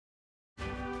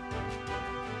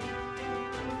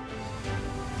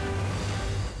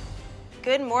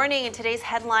Good morning. In today's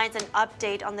headlines, an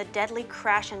update on the deadly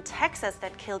crash in Texas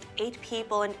that killed 8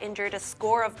 people and injured a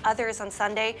score of others on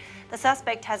Sunday. The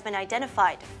suspect has been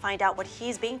identified. Find out what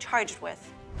he's being charged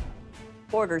with.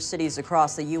 Border cities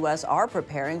across the U.S. are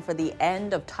preparing for the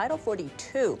end of Title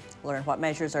 42. Learn what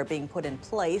measures are being put in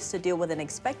place to deal with an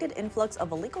expected influx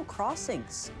of illegal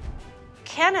crossings.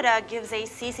 Canada gives a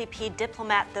CCP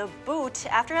diplomat the boot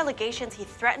after allegations he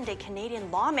threatened a Canadian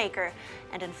lawmaker.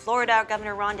 And in Florida,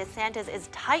 Governor Ron DeSantis is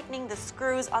tightening the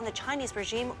screws on the Chinese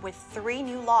regime with 3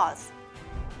 new laws.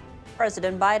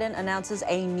 President Biden announces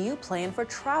a new plan for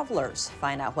travelers.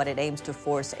 Find out what it aims to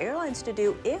force airlines to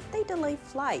do if they delay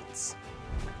flights.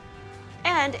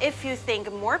 And if you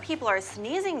think more people are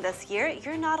sneezing this year,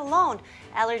 you're not alone.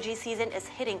 Allergy season is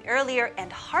hitting earlier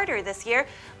and harder this year.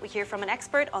 We hear from an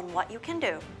expert on what you can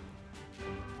do.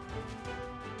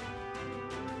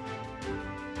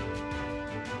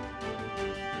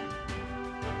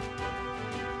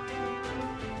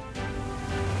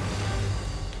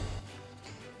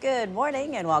 Good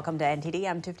morning and welcome to NTD.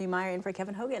 I'm Tiffany Meyer in for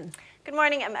Kevin Hogan. Good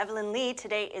morning, I'm Evelyn Lee.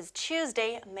 Today is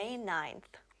Tuesday, May 9th.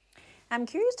 I'm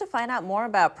curious to find out more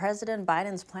about President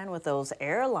Biden's plan with those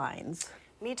airlines.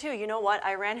 Me too. You know what?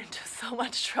 I ran into so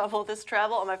much trouble this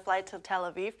travel on my flight to Tel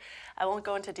Aviv. I won't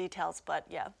go into details, but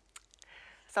yeah,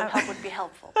 some help would be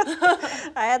helpful.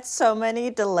 I had so many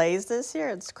delays this year.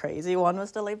 It's crazy. One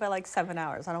was delayed by like 7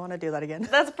 hours. I don't want to do that again.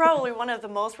 That's probably one of the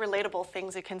most relatable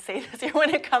things you can say this year when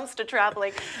it comes to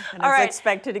traveling. And it's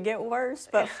expected to get worse,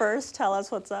 but first tell us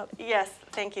what's up. Yes,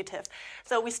 thank you, Tiff.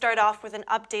 So we start off with an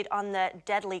update on the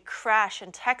deadly crash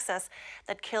in Texas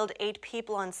that killed 8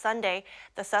 people on Sunday.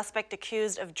 The suspect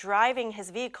accused of driving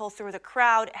his vehicle through the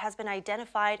crowd has been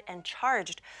identified and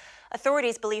charged.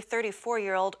 Authorities believe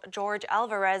 34-year-old George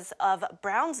Alvarez of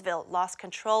Brownsville lost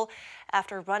control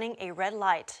after running a red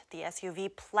light. The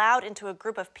SUV plowed into a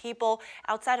group of people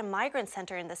outside a migrant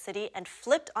center in the city and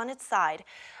flipped on its side.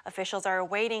 Officials are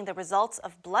awaiting the results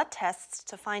of blood tests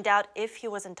to find out if he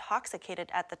was intoxicated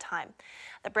at the time.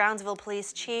 The Brownsville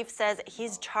police chief says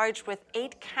he's charged with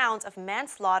 8 counts of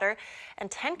manslaughter and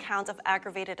 10 counts of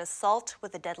aggravated assault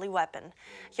with a deadly weapon.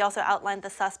 He also outlined the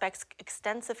suspect's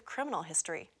extensive criminal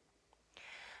history.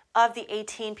 Of the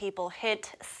 18 people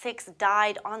hit, 6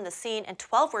 died on the scene and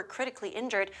 12 were critically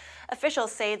injured.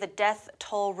 Officials say the death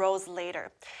toll rose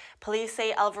later. Police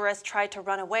say Alvarez tried to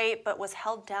run away but was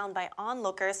held down by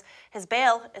onlookers. His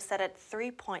bail is set at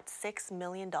 $3.6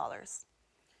 million.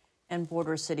 And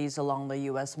border cities along the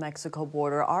U.S.-Mexico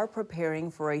border are preparing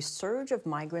for a surge of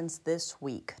migrants this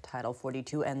week. Title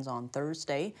 42 ends on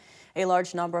Thursday. A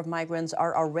large number of migrants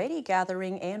are already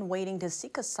gathering and waiting to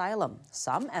seek asylum.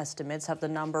 Some estimates have the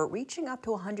number reaching up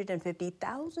to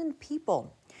 150,000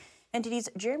 people. NTD's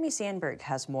Jeremy Sandberg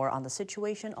has more on the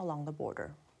situation along the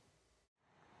border.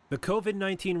 The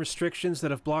COVID-19 restrictions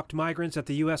that have blocked migrants at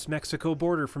the U.S.-Mexico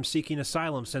border from seeking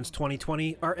asylum since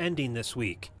 2020 are ending this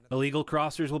week. Illegal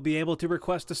crossers will be able to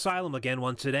request asylum again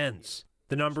once it ends.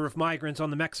 The number of migrants on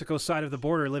the Mexico side of the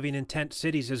border living in tent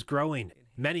cities is growing.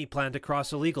 Many plan to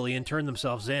cross illegally and turn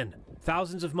themselves in.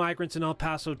 Thousands of migrants in El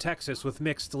Paso, Texas with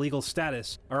mixed legal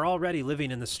status are already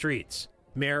living in the streets.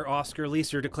 Mayor Oscar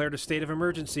Leeser declared a state of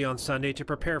emergency on Sunday to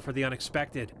prepare for the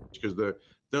unexpected. Because they're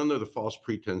under the false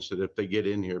pretense that if they get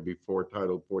in here before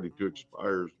Title 42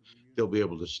 expires, they'll be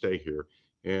able to stay here.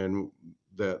 And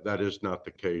that is not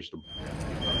the case.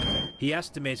 He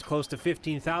estimates close to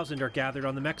 15,000 are gathered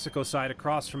on the Mexico side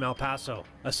across from El Paso.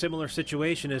 A similar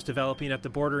situation is developing at the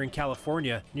border in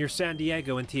California near San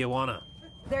Diego and Tijuana.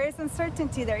 There is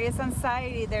uncertainty, there is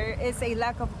anxiety, there is a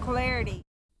lack of clarity.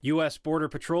 U.S. Border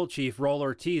Patrol Chief Raul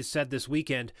Ortiz said this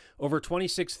weekend over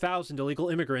 26,000 illegal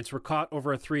immigrants were caught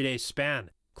over a 3-day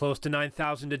span, close to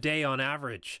 9,000 a day on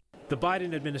average. The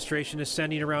Biden administration is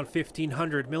sending around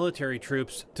 1,500 military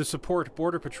troops to support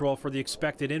Border Patrol for the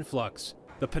expected influx.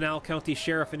 The Pinal County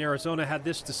Sheriff in Arizona had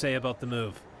this to say about the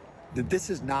move. That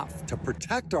this is not to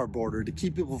protect our border, to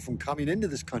keep people from coming into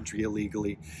this country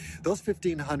illegally. Those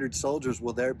 1,500 soldiers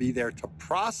will be there to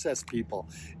process people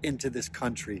into this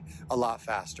country a lot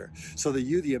faster, so that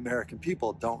you, the American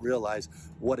people, don't realize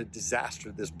what a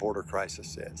disaster this border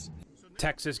crisis is.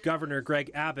 Texas Governor Greg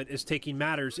Abbott is taking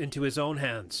matters into his own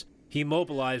hands. He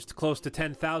mobilized close to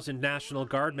 10,000 National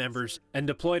Guard members and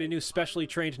deployed a new specially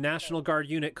trained National Guard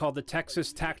unit called the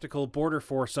Texas Tactical Border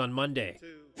Force on Monday.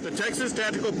 The Texas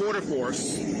Tactical Border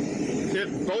Force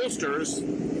bolsters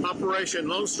Operation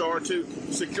Lone Star to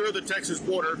secure the Texas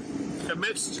border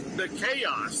amidst the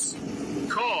chaos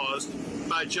caused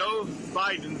by Joe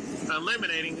Biden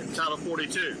eliminating Title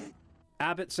 42.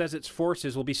 Abbott says its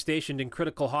forces will be stationed in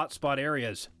critical hotspot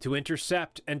areas to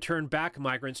intercept and turn back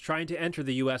migrants trying to enter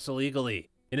the U.S. illegally.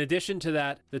 In addition to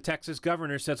that, the Texas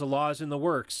governor says a law is in the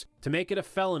works to make it a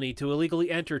felony to illegally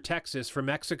enter Texas from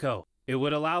Mexico. It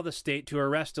would allow the state to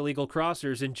arrest illegal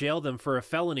crossers and jail them for a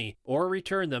felony or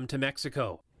return them to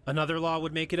Mexico. Another law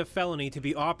would make it a felony to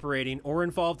be operating or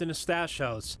involved in a stash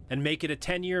house and make it a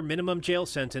 10-year minimum jail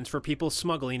sentence for people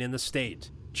smuggling in the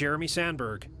state. Jeremy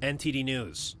Sandberg, NTD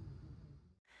News.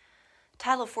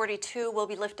 Title 42 will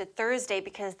be lifted Thursday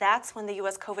because that's when the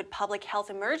U.S. COVID public health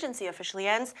emergency officially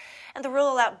ends, and the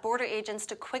rule allowed border agents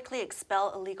to quickly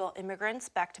expel illegal immigrants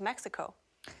back to Mexico.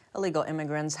 Illegal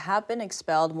immigrants have been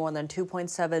expelled more than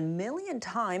 2.7 million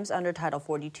times under Title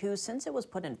 42 since it was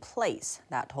put in place.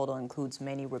 That total includes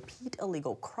many repeat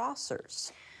illegal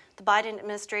crossers. The Biden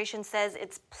administration says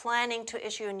it's planning to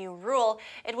issue a new rule.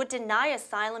 It would deny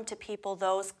asylum to people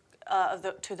those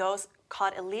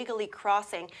caught illegally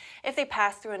crossing if they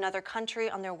pass through another country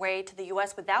on their way to the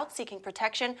U.S. without seeking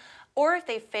protection, or if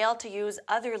they fail to use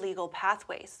other legal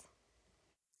pathways.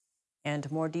 And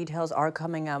more details are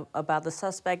coming up about the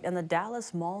suspect in the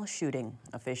Dallas mall shooting.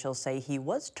 Officials say he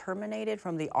was terminated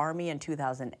from the Army in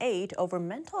 2008 over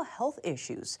mental health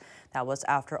issues. That was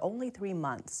after only 3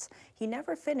 months. He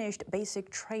never finished basic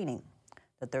training.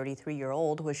 The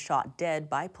 33-year-old was shot dead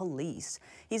by police.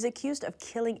 He's accused of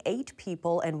killing 8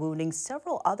 people and wounding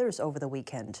several others over the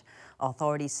weekend.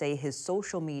 Authorities say his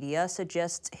social media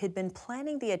suggests he'd been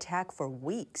planning the attack for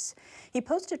weeks. He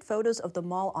posted photos of the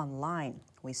mall online.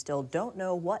 We still don't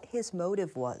know what his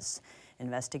motive was.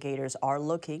 Investigators are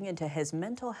looking into his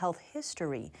mental health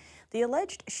history. The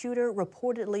alleged shooter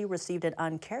reportedly received an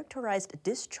uncharacterized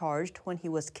discharge when he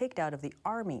was kicked out of the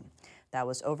Army. That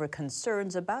was over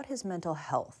concerns about his mental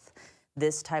health.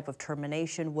 This type of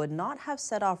termination would not have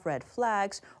set off red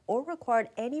flags or required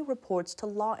any reports to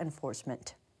law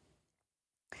enforcement.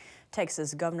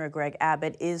 Texas Governor Greg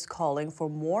Abbott is calling for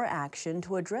more action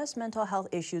to address mental health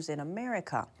issues in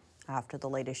America after the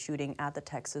latest shooting at the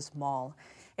Texas Mall.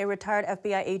 A retired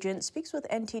FBI agent speaks with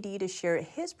NTD to share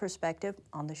his perspective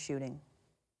on the shooting.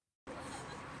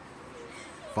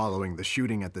 Following the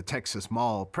shooting at the Texas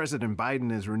Mall, President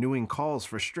Biden is renewing calls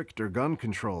for stricter gun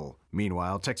control.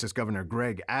 Meanwhile, Texas Governor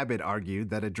Greg Abbott argued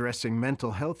that addressing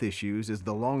mental health issues is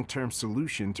the long-term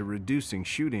solution to reducing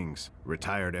shootings.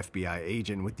 Retired FBI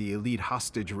agent with the elite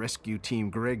hostage rescue team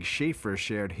Greg Schaefer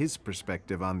shared his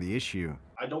perspective on the issue.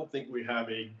 I don't think we have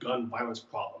a gun violence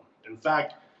problem. In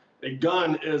fact, a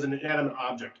gun is an inanimate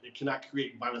object. It cannot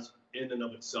create violence in and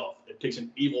of itself. It takes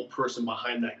an evil person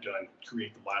behind that gun to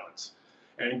create the violence.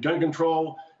 And gun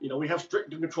control, we have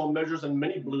strict gun control measures in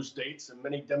many blue states and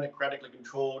many democratically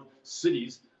controlled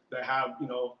cities that have,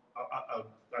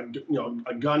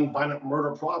 a gun violent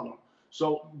murder problem.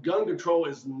 So gun control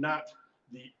is not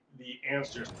the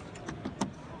answer.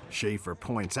 Schaefer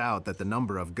points out that the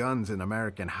number of guns in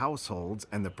American households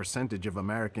and the percentage of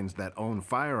Americans that own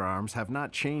firearms have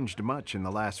not changed much in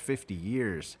the last 50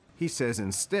 years. He says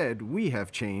instead, we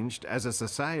have changed as a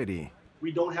society.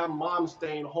 We don't have moms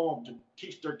staying home to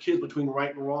teach their kids between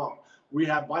right and wrong. We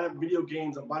have violent video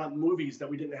games and violent movies that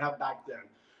we didn't have back then.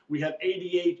 We have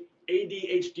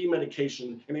ADHD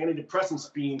medication and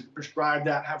antidepressants being prescribed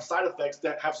that have side effects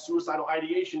that have suicidal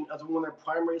ideation as one of their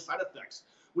primary side effects.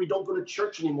 We don't go to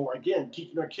church anymore, again,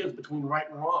 teaching our kids between right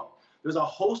and wrong. There's a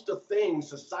host of things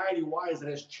society-wise that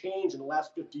has changed in the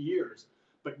last 50 years,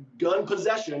 but gun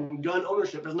possession, gun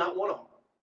ownership is not one of them.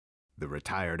 The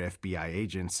retired FBI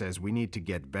agent says we need to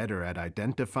get better at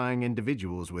identifying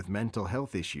individuals with mental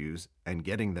health issues and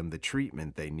getting them the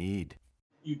treatment they need.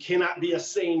 You cannot be a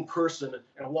sane person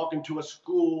and walk into a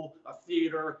school, a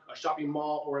theater, a shopping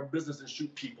mall, or a business and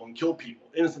shoot people and kill people,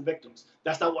 innocent victims.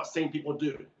 That's not what sane people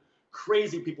do.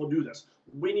 Crazy people do this.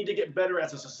 We need to get better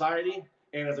as a society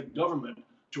and as a government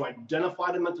to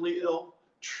identify the mentally ill,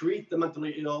 treat the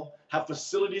mentally ill, have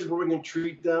facilities where we can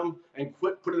treat them, and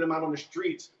quit putting them out on the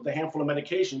streets with a handful of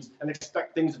medications and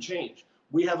expect things to change.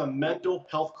 We have a mental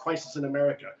health crisis in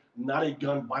America, not a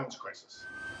gun violence crisis.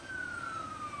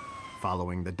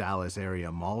 Following the Dallas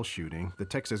area mall shooting, the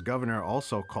Texas governor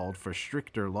also called for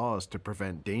stricter laws to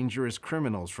prevent dangerous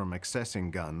criminals from accessing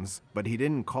guns, but he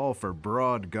didn't call for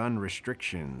broad gun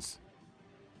restrictions.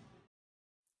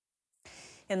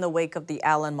 In the wake of the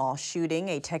Allen Mall shooting,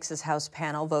 a Texas House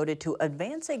panel voted to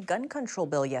advance a gun control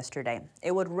bill yesterday.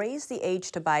 It would raise the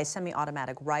age to buy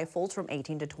semi-automatic rifles from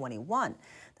 18 to 21.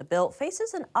 The bill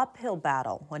faces an uphill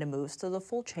battle when it moves to the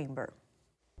full chamber.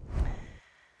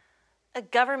 A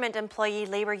government employee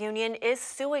labor union is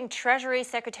suing Treasury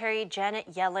Secretary Janet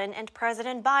Yellen and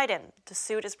President Biden. The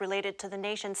suit is related to the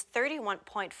nation's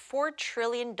 $31.4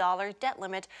 trillion debt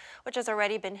limit, which has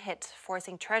already been hit,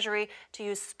 forcing Treasury to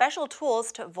use special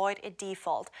tools to avoid a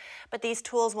default. But these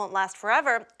tools won't last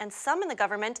forever, and some in the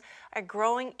government are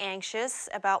growing anxious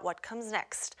about what comes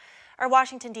next. Our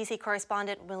Washington, D.C.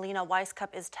 correspondent Melina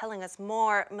Weisskopf is telling us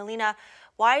more. Melina,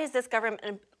 why is this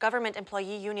government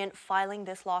employee union filing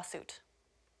this lawsuit?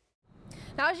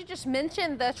 Now, as you just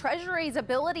mentioned, the Treasury's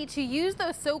ability to use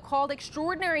those so-called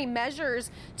extraordinary measures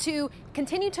to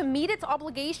continue to meet its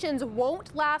obligations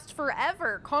won't last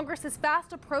forever. Congress is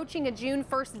fast approaching a June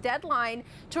 1st deadline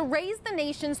to raise the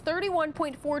nation's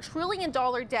 $31.4 trillion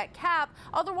debt cap,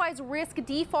 otherwise risk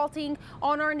defaulting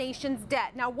on our nation's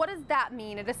debt. Now, what does that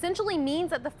mean? It essentially means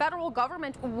that the federal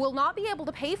government will not be able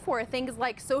to pay for things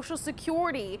like Social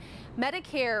Security,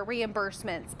 Medicare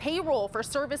reimbursements, payroll for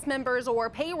service members, or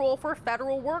payroll for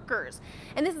federal workers.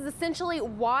 And this is essentially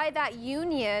why that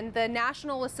union, the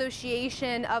National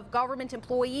Association of Government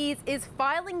Employees, is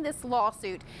filing this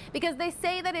lawsuit, because they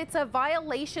say that it's a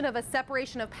violation of a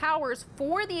separation of powers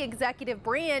for the executive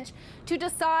branch to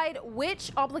decide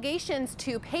which obligations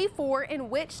to pay for and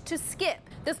which to skip.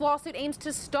 This lawsuit aims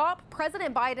to stop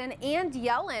President Biden and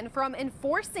Yellen from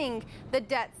enforcing the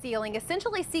debt ceiling,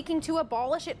 essentially seeking to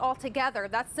abolish it altogether.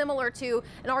 That's similar to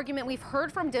an argument we've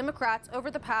heard from Democrats over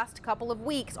the past couple of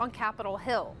weeks on Capitol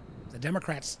Hill. The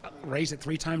Democrats raised it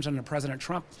 3 times under President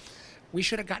Trump. We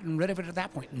should have gotten rid of it at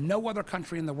that point. No other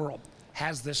country in the world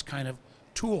has this kind of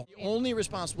tool. The only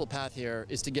responsible path here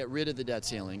is to get rid of the debt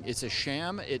ceiling. It's a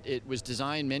sham. It was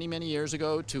designed many, many years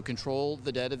ago to control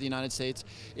the debt of the United States.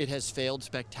 It has failed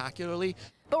spectacularly.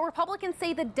 But Republicans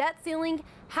say the debt ceiling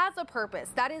has a purpose.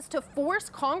 That is to force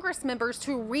Congress members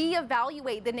to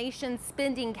reevaluate the nation's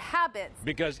spending habits.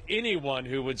 Because anyone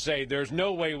who would say there's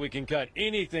no way we can cut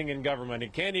anything in government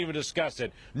and can't even discuss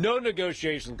it, no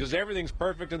negotiations because everything's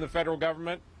perfect in the federal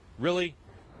government, really?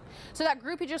 So that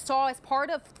group you just saw is part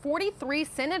of 43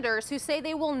 senators who say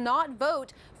they will not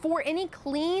vote for any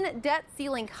clean debt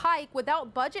ceiling hike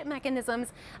without budget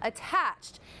mechanisms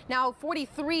attached. Now,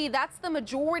 43, that's the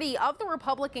majority of the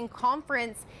Republican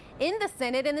conference in the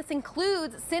Senate, and this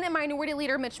includes Senate Minority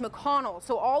Leader Mitch McConnell.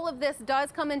 So all of this does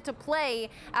come into play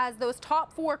as those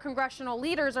top 4 congressional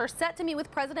leaders are set to meet with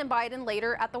President Biden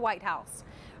later at the White House.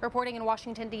 Reporting in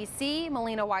Washington, D.C.,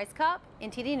 Melina Weisskopf,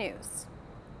 NTD News.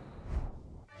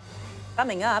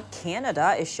 Coming up,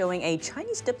 Canada is showing a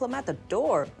Chinese diplomat the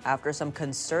door after some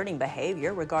concerning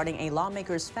behavior regarding a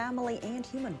lawmaker's family and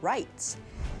human rights.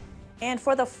 And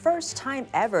for the first time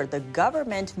ever, the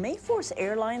government may force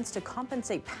airlines to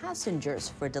compensate passengers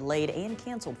for delayed and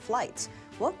canceled flights.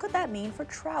 What could that mean for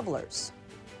travelers?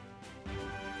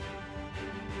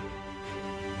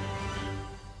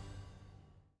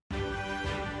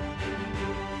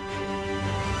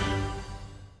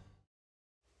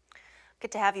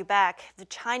 Good to have you back. The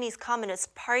Chinese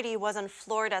Communist Party was on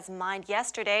Florida's mind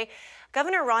yesterday.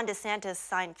 Governor Ron DeSantis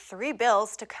signed 3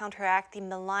 bills to counteract the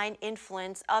malign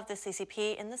influence of the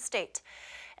CCP in the state.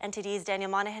 NTD's Daniel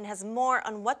Monahan has more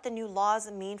on what the new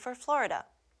laws mean for Florida.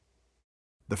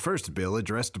 The first bill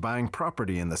addressed buying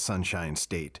property in the Sunshine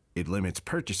State. It limits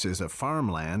purchases of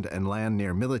farmland and land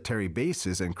near military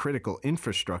bases and critical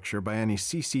infrastructure by any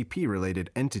CCP-related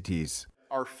entities.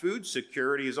 Our food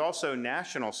security is also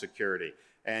national security,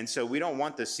 and so we don't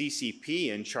want the CCP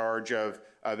in charge of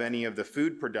any of the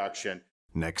food production.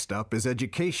 Next up is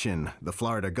education. The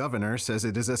Florida governor says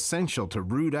it is essential to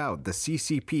root out the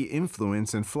CCP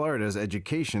influence in Florida's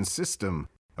education system.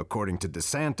 According to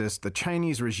DeSantis, the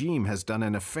Chinese regime has done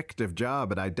an effective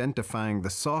job at identifying the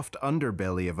soft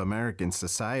underbelly of American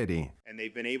society. And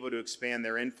they've been able to expand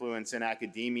their influence in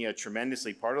academia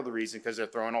tremendously. Part of the reason because they're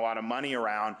throwing a lot of money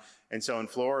around. And so in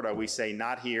Florida, we say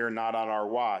not here, not on our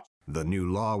watch. The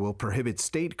new law will prohibit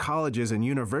state colleges and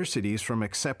universities from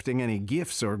accepting any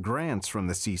gifts or grants from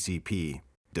the CCP.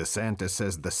 DeSantis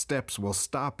says the steps will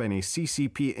stop any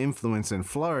CCP influence in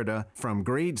Florida from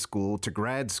grade school to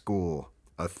grad school.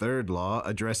 A third law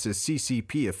addresses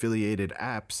CCP-affiliated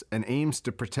apps and aims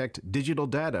to protect digital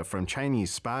data from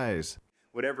Chinese spies.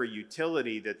 Whatever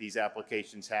utility that these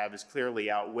applications have is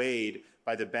clearly outweighed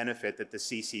by the benefit that the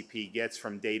CCP gets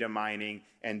from data mining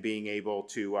and being able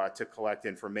to collect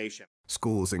information.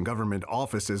 Schools and government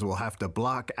offices will have to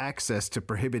block access to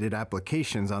prohibited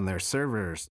applications on their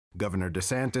servers. Governor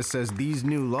DeSantis says these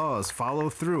new laws follow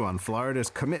through on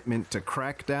Florida's commitment to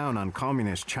crack down on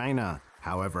communist China.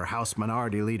 However, House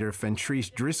Minority Leader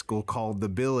Fentrice Driscoll called the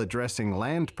bill addressing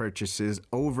land purchases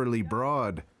overly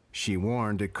broad. She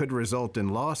warned it could result in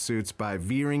lawsuits by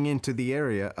veering into the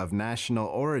area of national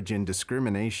origin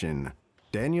discrimination.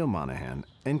 Daniel Monahan,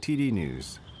 NTD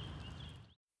News.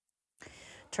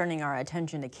 Turning our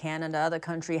attention to Canada, the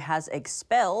country has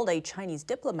expelled a Chinese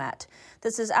diplomat.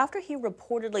 This is after he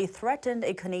reportedly threatened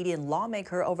a Canadian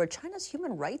lawmaker over China's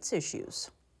human rights issues.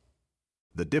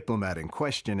 The diplomat in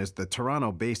question is the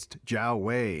Toronto-based Zhao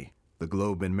Wei. The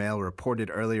Globe and Mail reported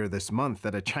earlier this month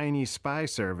that a Chinese spy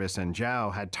service and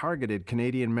Zhao had targeted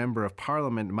Canadian Member of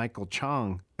Parliament Michael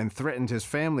Chong and threatened his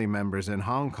family members in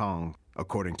Hong Kong.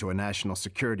 According to a national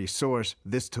security source,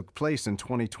 this took place in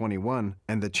 2021,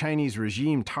 and the Chinese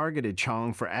regime targeted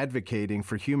Chong for advocating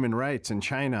for human rights in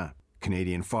China.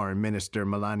 Canadian Foreign Minister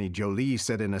Melanie Joly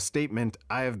said in a statement,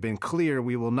 "I have been clear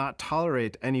we will not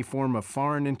tolerate any form of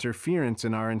foreign interference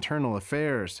in our internal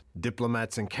affairs.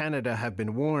 Diplomats in Canada have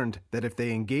been warned that if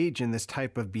they engage in this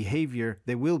type of behavior,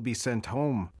 they will be sent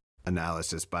home."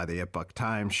 Analysis by the Epoch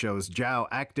Times shows Zhao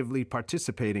actively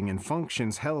participating in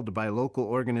functions held by local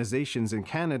organizations in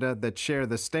Canada that share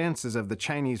the stances of the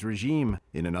Chinese regime.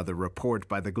 In another report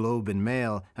by the Globe and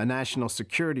Mail, a national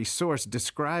security source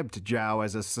described Zhao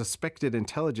as a suspected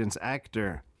intelligence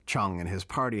actor. Chong and his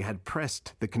party had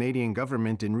pressed the Canadian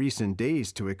government in recent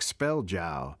days to expel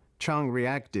Zhao. Chong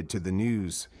reacted to the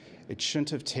news. It shouldn't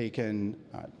have taken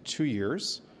 2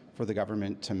 years for the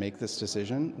government to make this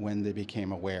decision when they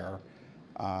became aware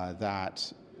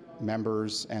that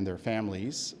members and their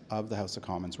families of the House of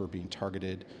Commons were being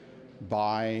targeted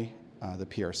by the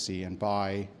PRC and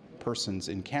by persons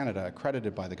in Canada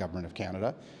accredited by the Government of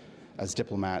Canada as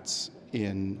diplomats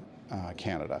in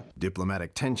Canada.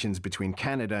 Diplomatic tensions between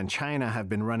Canada and China have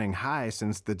been running high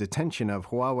since the detention of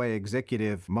Huawei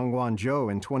executive Meng Wanzhou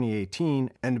in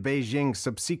 2018 and Beijing's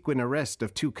subsequent arrest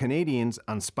of 2 Canadians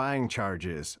on spying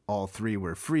charges. All 3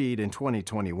 were freed in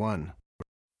 2021.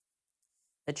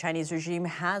 The Chinese regime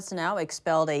has now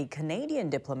expelled a Canadian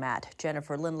diplomat.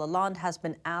 Jennifer Lynn Lalonde has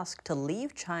been asked to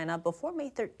leave China before May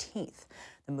 13th.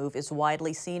 The move is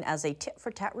widely seen as a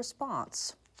tit-for-tat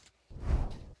response.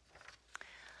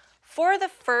 For the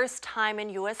first time in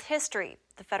U.S. history,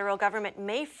 the federal government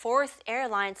may force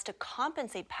airlines to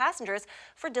compensate passengers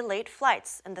for delayed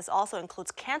flights, and this also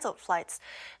includes canceled flights.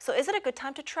 So is it a good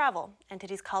time to travel?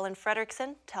 NTD's Colin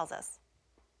Frederickson tells us.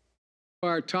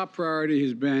 Our top priority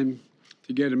has been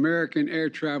to get American air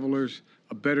travelers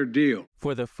a better deal.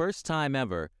 For the first time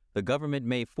ever, the government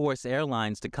may force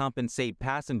airlines to compensate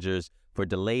passengers for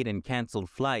delayed and canceled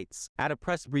flights. At a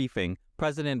press briefing,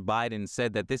 President Biden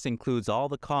said that this includes all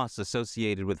the costs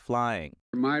associated with flying.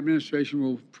 My administration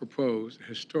will propose a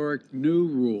historic new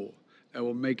rule that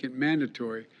will make it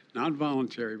mandatory, not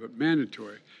voluntary, but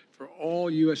mandatory, for all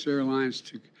U.S. airlines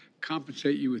to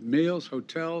compensate you with meals,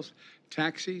 hotels,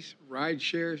 taxis, ride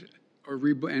shares, and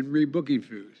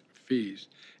rebooking fees,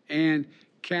 and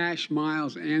cash,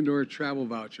 miles, and/or travel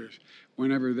vouchers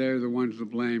whenever they're the ones to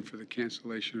blame for the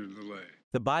cancellation or delay.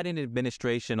 The Biden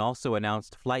administration also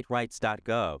announced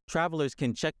FlightRights.gov. Travelers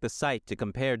can check the site to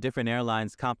compare different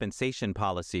airlines' compensation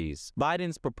policies.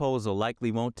 Biden's proposal likely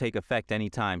won't take effect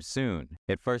anytime soon.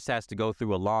 It first has to go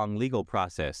through a long legal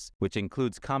process, which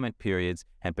includes comment periods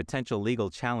and potential legal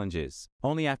challenges.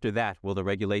 Only after that will the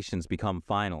regulations become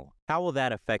final. How will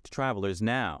that affect travelers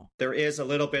now? There is a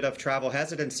little bit of travel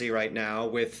hesitancy right now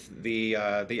with the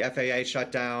FAA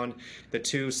shutdown, the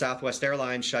 2 Southwest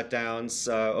Airlines shutdowns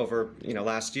over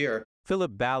last year.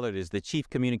 Philip Ballard is the Chief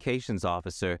Communications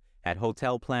Officer at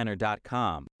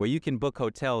HotelPlanner.com, where you can book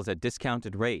hotels at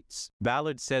discounted rates.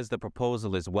 Ballard says the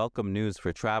proposal is welcome news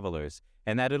for travelers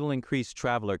and that it'll increase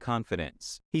traveler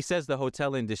confidence. He says the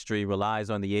hotel industry relies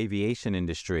on the aviation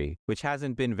industry, which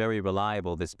hasn't been very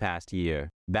reliable this past year.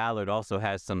 Ballard also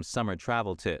has some summer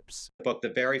travel tips. Book the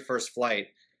very first flight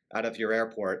out of your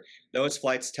airport. Those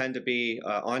flights tend to be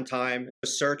on time.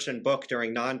 Search and book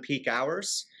during non-peak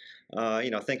hours.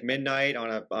 Think midnight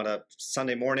on a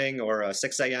Sunday morning or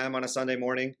 6 a.m. on a Sunday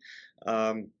morning.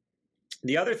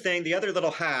 The other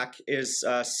little hack is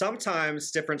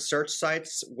sometimes different search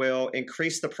sites will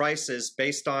increase the prices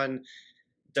based on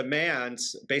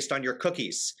demands based on your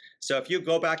cookies. So if you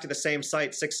go back to the same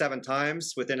site 6-7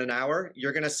 times within an hour,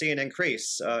 you're going to see an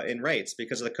increase in rates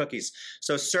because of the cookies.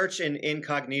 So search in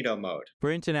incognito mode.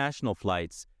 For international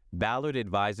flights, Ballard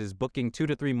advises booking 2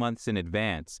 to 3 months in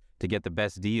advance to get the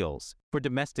best deals. For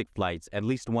domestic flights, at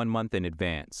least 1 month in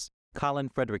advance. Colin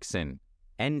Frederickson,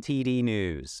 NTD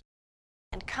News.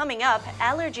 And coming up,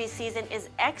 allergy season is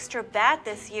extra bad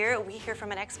this year. We hear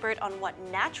from an expert on what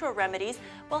natural remedies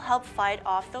will help fight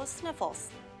off those sniffles.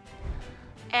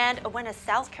 And when a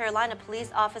South Carolina police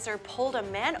officer pulled a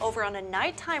man over on a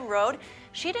nighttime road,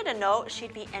 She didn't know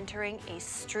she'd be entering a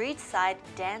street-side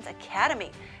dance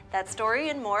academy. That story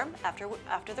and more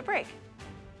after the break.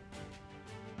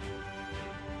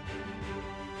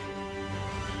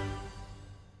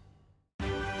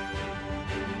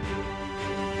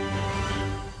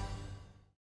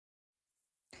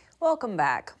 Welcome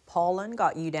back. Pollen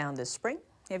got you down this spring.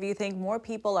 If you think more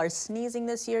people are sneezing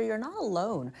this year, you're not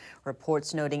alone.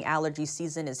 Reports noting allergy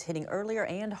season is hitting earlier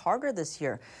and harder this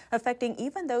year, affecting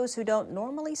even those who don't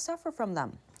normally suffer from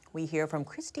them. We hear from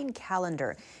Christine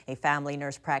Callender, a family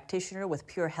nurse practitioner with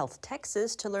Pure Health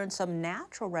Texas, to learn some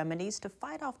natural remedies to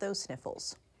fight off those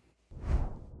sniffles.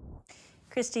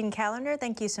 Christine Callender,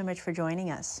 thank you so much for joining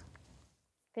us.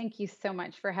 Thank you so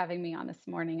much for having me on this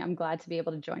morning. I'm glad to be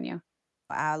able to join you.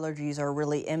 Allergies are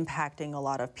really impacting a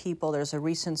lot of people. There's a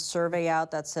recent survey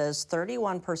out that says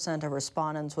 31% of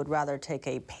respondents would rather take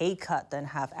a pay cut than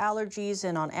have allergies.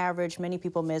 And on average, many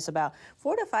people miss about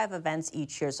 4 to 5 events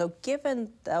each year. So given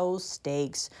those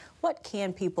stakes, what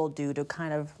can people do to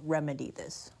kind of remedy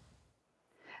this?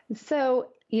 So,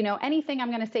 anything I'm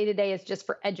going to say today is just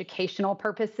for educational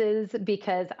purposes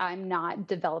because I'm not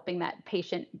developing that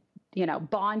patient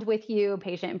bond with you,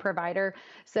 patient and provider.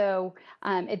 So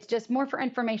it's just more for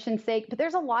information's sake. But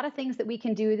there's a lot of things that we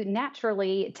can do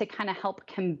naturally to kind of help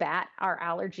combat our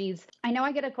allergies. I know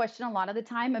I get a question a lot of the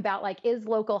time about is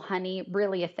local honey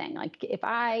really a thing? If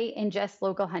I ingest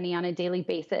local honey on a daily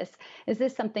basis, is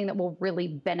this something that will really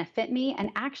benefit me? And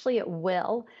actually it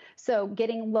will. So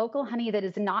getting local honey that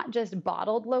is not just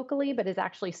bottled locally, but is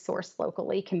actually sourced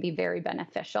locally can be very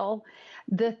beneficial.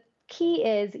 The key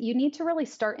is you need to really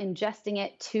start ingesting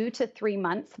it 2 to 3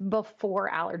 months before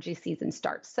allergy season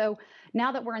starts. So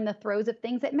now that we're in the throes of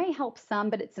things, it may help some,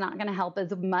 but it's not going to help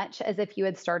as much as if you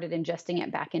had started ingesting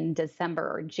it back in December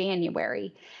or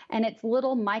January. And it's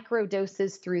little micro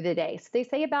doses through the day. So they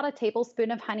say about a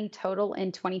tablespoon of honey total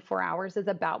in 24 hours is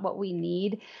about what we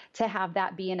need to have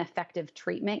that be an effective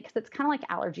treatment, because it's kind of like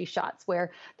allergy shots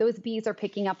where those bees are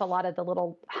picking up a lot of the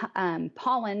little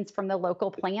pollens from the local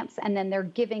plants, and then they're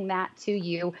giving that to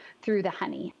you through the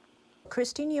honey.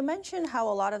 Christine, you mentioned how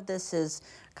a lot of this is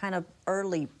kind of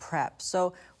early prep.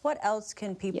 So what else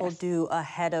can people do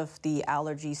ahead of the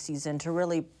allergy season to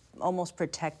really almost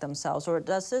protect themselves? Or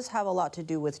does this have a lot to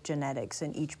do with genetics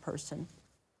in each person?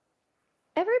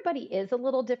 Everybody is a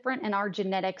little different, and our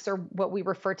genetics are what we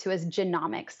refer to as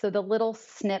genomics. So the little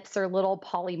SNPs or little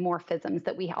polymorphisms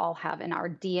that we all have in our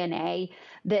DNA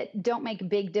that don't make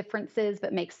big differences,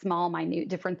 but make small, minute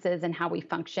differences in how we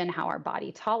function, how our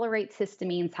body tolerates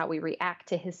histamines, how we react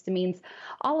to histamines.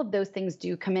 All of those things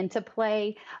do come into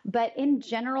play. But in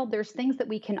general, there's things that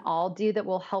we can all do that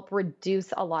will help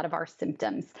reduce a lot of our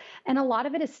symptoms. And a lot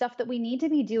of it is stuff that we need to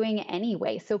be doing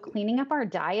anyway. So cleaning up our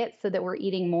diet so that we're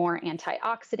eating more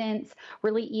antioxidants,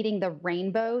 really eating the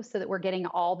rainbow so that we're getting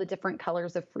all the different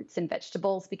colors of fruits and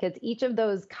vegetables, because each of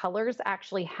those colors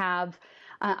actually have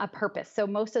a purpose. So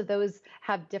most of those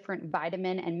have different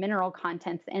vitamin and mineral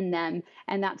contents in them.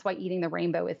 And that's why eating the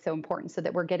rainbow is so important, so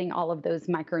that we're getting all of those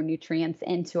micronutrients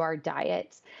into our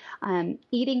diet.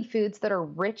 Eating foods that are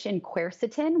rich in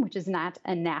quercetin, which is not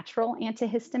a natural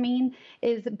antihistamine,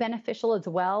 is beneficial as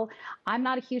well. I'm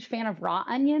not a huge fan of raw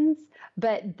onions,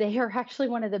 but they are actually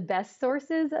one of the best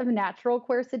sources of natural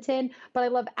quercetin. But I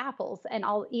love apples, and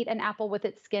I'll eat an apple with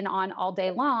its skin on all day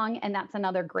long, and that's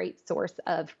another great source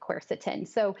of quercetin.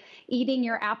 So eating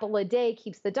your apple a day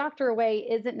keeps the doctor away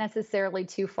isn't necessarily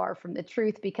too far from the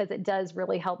truth, because it does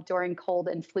really help during cold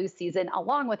and flu season,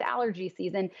 along with allergy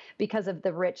season, because of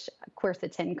the rich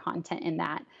quercetin content in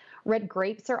that. Red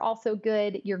grapes are also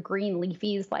good. Your green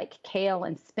leafies like kale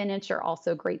and spinach are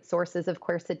also great sources of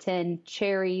quercetin.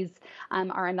 Cherries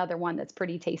are another one that's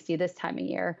pretty tasty this time of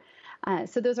year.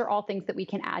 So those are all things that we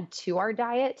can add to our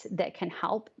diet that can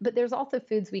help. But there's also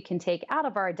foods we can take out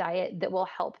of our diet that will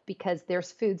help, because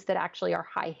there's foods that actually are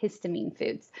high histamine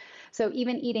foods. So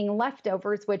even eating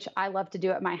leftovers, which I love to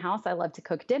do at my house, I love to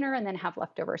cook dinner and then have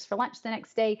leftovers for lunch the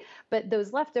next day. But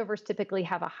those leftovers typically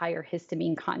have a higher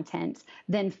histamine content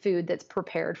than food that's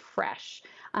prepared fresh.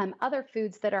 Other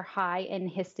foods that are high in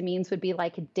histamines would be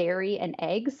like dairy and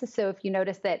eggs. So if you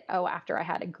notice that, after I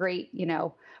had a great,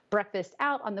 breakfast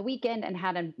out on the weekend and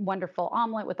had a wonderful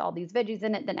omelet with all these veggies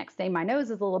in it, the next day my nose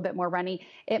is a little bit more runny,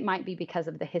 it might be because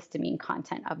of the histamine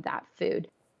content of that food.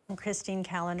 Christine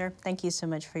Callender, thank you so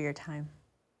much for your time.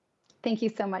 Thank you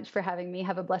so much for having me.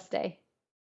 Have a blessed day.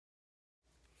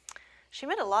 She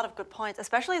made a lot of good points,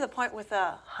 especially the point with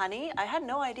the honey. I had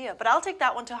no idea, but I'll take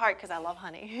that one to heart because I love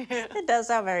honey. It does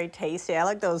sound very tasty. I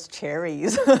like those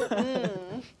cherries.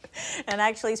 And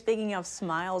actually, speaking of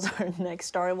smiles, our next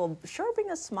story will sure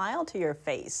bring a smile to your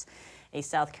face. A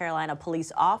South Carolina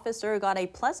police officer got a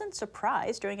pleasant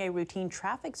surprise during a routine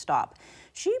traffic stop.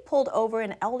 She pulled over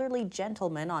an elderly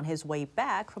gentleman on his way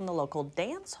back from the local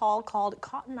dance hall called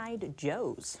Cotton-Eyed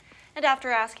Joe's. And after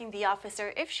asking the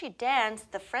officer if she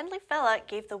danced, the friendly fella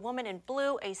gave the woman in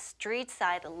blue a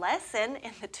street-side lesson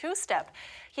in the two-step.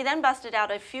 He then busted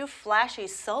out a few flashy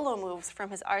solo moves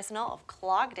from his arsenal of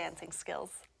clog dancing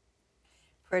skills.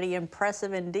 Pretty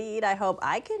impressive indeed. I hope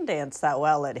I can dance that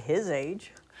well at his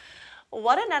age.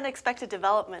 What an unexpected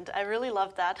development. I really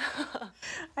love that.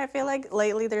 I feel like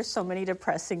lately there's so many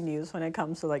depressing news when it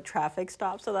comes to like traffic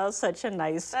stops, so that was such a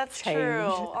nice change. True.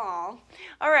 Aw.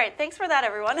 All right, thanks for that,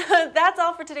 everyone. That's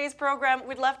all for today's program.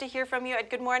 We'd love to hear from you at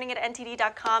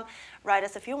goodmorning@ntd.com. Write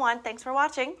us if you want. Thanks for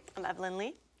watching. I'm Evelyn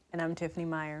Lee. And I'm Tiffany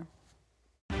Meyer.